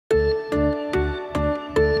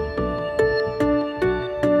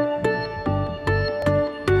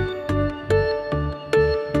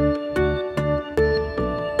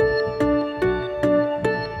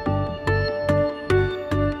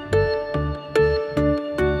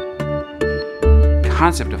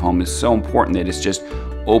concept of home is so important that it's just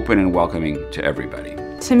open and welcoming to everybody.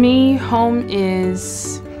 To me, home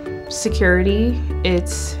is security,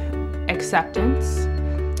 it's acceptance,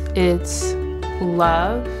 it's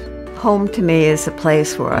love. Home to me is a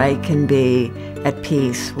place where I can be at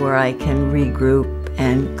peace, where I can regroup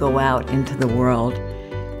and go out into the world.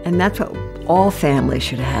 And that's what all families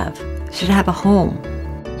should have a home.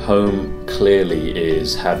 Home clearly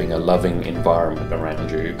is having a loving environment around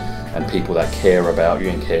you and people that care about you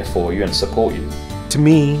and care for you and support you. To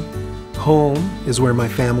me, home is where my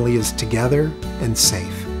family is together and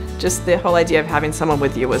safe. Just the whole idea of having someone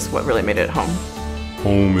with you was what really made it home.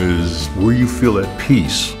 Home is where you feel at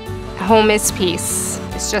peace. Home is peace.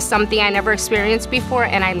 It's just something I never experienced before,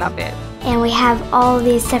 and I love it. And we have all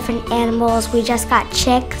these different animals. We just got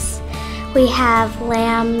chicks. We have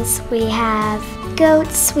lambs. We have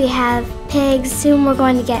goats. We have pigs. Soon we're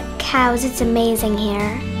going to get cows. It's amazing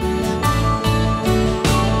here.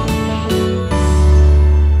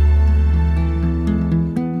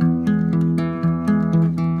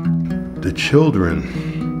 The children,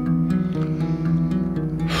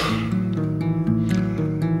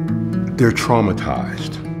 they're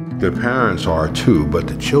traumatized. Their parents are too, but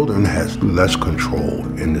the children has less control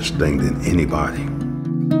in this thing than anybody.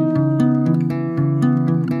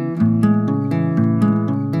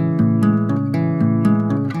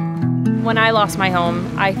 When I lost my home,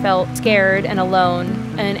 I felt scared and alone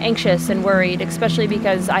and anxious and worried, especially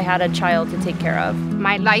because I had a child to take care of.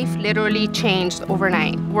 My life literally changed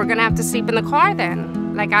overnight. We're gonna have to sleep in the car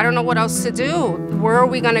then. Like, I don't know what else to do. Where are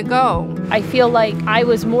we gonna go? I feel like I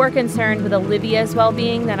was more concerned with Olivia's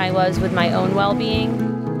well-being than I was with my own well-being.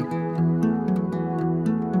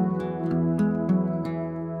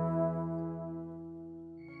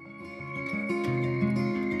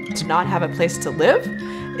 To not have a place to live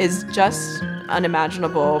is just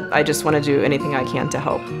unimaginable. I just want to do anything I can to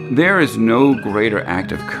help. There is no greater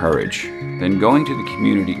act of courage than going to the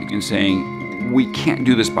community and saying, we can't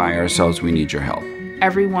do this by ourselves, we need your help.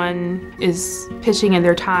 Everyone is pitching in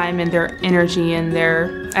their time and their energy and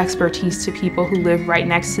their expertise to people who live right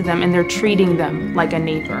next to them, and they're treating them like a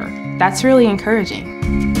neighbor. That's really encouraging.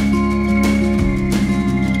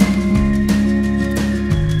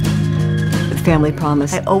 Family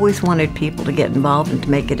Promise. I always wanted people to get involved and to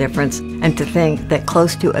make a difference, and to think that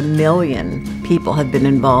close to 1 million people have been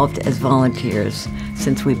involved as volunteers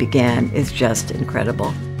since we began is just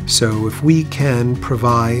incredible. So if we can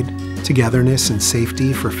provide togetherness and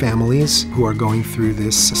safety for families who are going through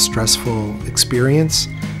this stressful experience,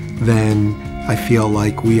 then I feel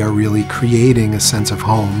like we are really creating a sense of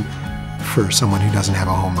home for someone who doesn't have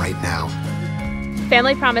a home right now.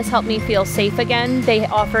 Family Promise helped me feel safe again. They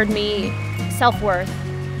offered me self-worth.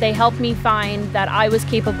 They helped me find that I was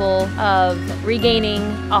capable of regaining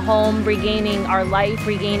a home, regaining our life,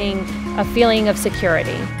 regaining a feeling of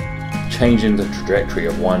security. Changing the trajectory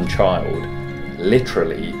of one child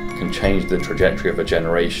literally can change the trajectory of a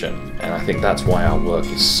generation, and I think that's why our work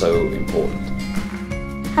is so important.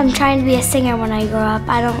 I'm trying to be a singer when I grow up.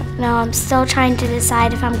 I don't know. I'm still trying to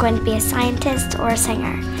decide if I'm going to be a scientist or a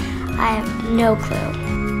singer. I have no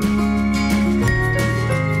clue.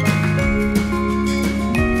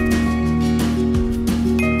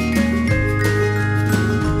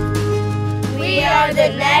 We are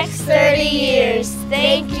the next 30 years.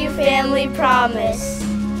 Thank you, Family Promise.